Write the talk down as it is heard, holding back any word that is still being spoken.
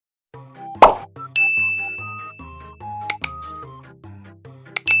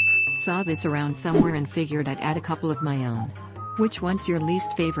Saw this around somewhere and figured I'd add a couple of my own. Which one's your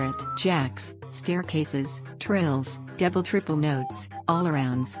least favorite? Jacks, staircases, trills, double triple notes,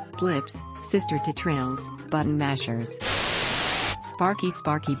 all-arounds, blips, sister to trills, button mashers.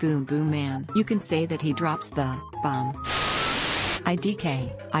 Sparky boom boom man. You can say that he drops the bomb.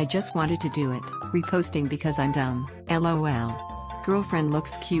 IDK, I just wanted to do it. Reposting because I'm dumb. LOL. Girlfriend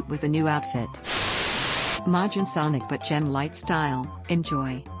looks cute with a new outfit. Majin Sonic but gem light style,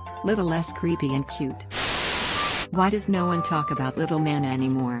 enjoy. Little less creepy and cute. Why does no one talk about Little Man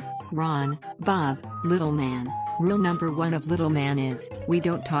anymore? Ron, Bob, Little Man. Rule number 1 of Little Man is, we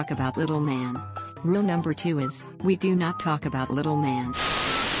don't talk about Little Man. Rule number 2 is, we do not talk about Little Man.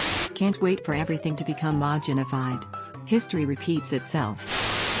 Can't wait for everything to become Majinified. History repeats itself.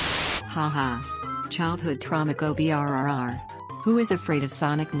 Haha. Childhood trauma go BRRR. Who is afraid of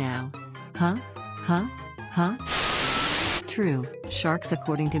Sonic now? Huh? True, sharks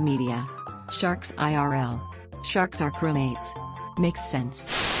according to media. Sharks IRL. Sharks are crewmates. Makes sense.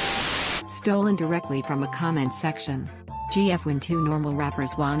 Stolen directly from a comment section. GF when 2 normal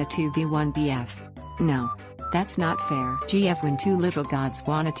rappers wanna 2v1 BF. No. That's not fair. GF when 2 little gods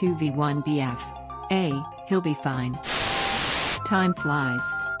wanna 2v1 BF. He'll be fine. Time flies.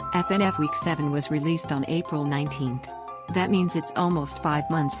 FNF Week 7 was released on April 19th. That means it's almost 5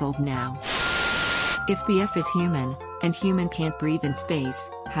 months old now. If BF is human, and human can't breathe in space,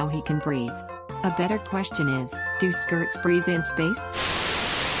 how he can breathe? A better question is, do skirts breathe in space?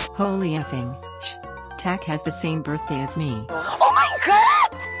 Holy effing. Shh. Tak has the same birthday as me. Oh my god!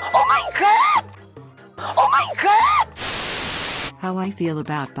 Oh my god! Oh my god! How I feel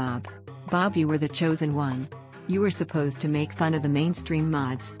about Bob. Bob, you were the chosen one. You were supposed to make fun of the mainstream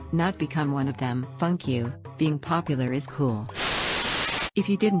mods, not become one of them. Funk you, being popular is cool. If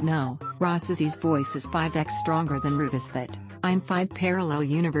you didn't know, Ross's voice is 5x stronger than Rufusfit. I'm 5 parallel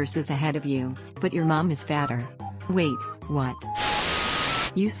universes ahead of you, but your mom is fatter. Wait, what?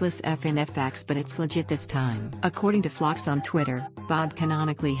 Useless FNF facts, but it's legit this time. According to Flox on Twitter, Bob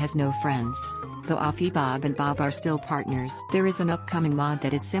canonically has no friends. Though Offie Bob and Bob are still partners. There is an upcoming mod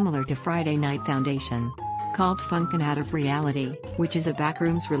that is similar to Friday Night Foundation, called Funkin Out of Reality, which is a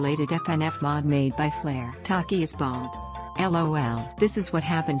Backrooms-related FNF mod made by Flair. Taki is bald. LOL. This is what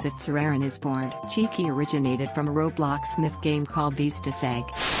happens if Tsuraran is bored. Cheeky originated from a Roblox myth game called Vista Seg.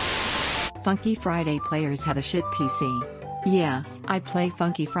 Funky Friday players have a shit PC. Yeah, I play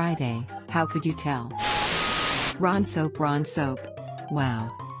Funky Friday, how could you tell? Ron Soap.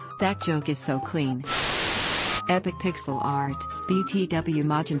 Wow. That joke is so clean. Epic pixel art, BTW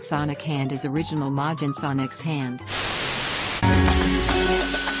Majin Sonic hand is original Majin Sonic's hand.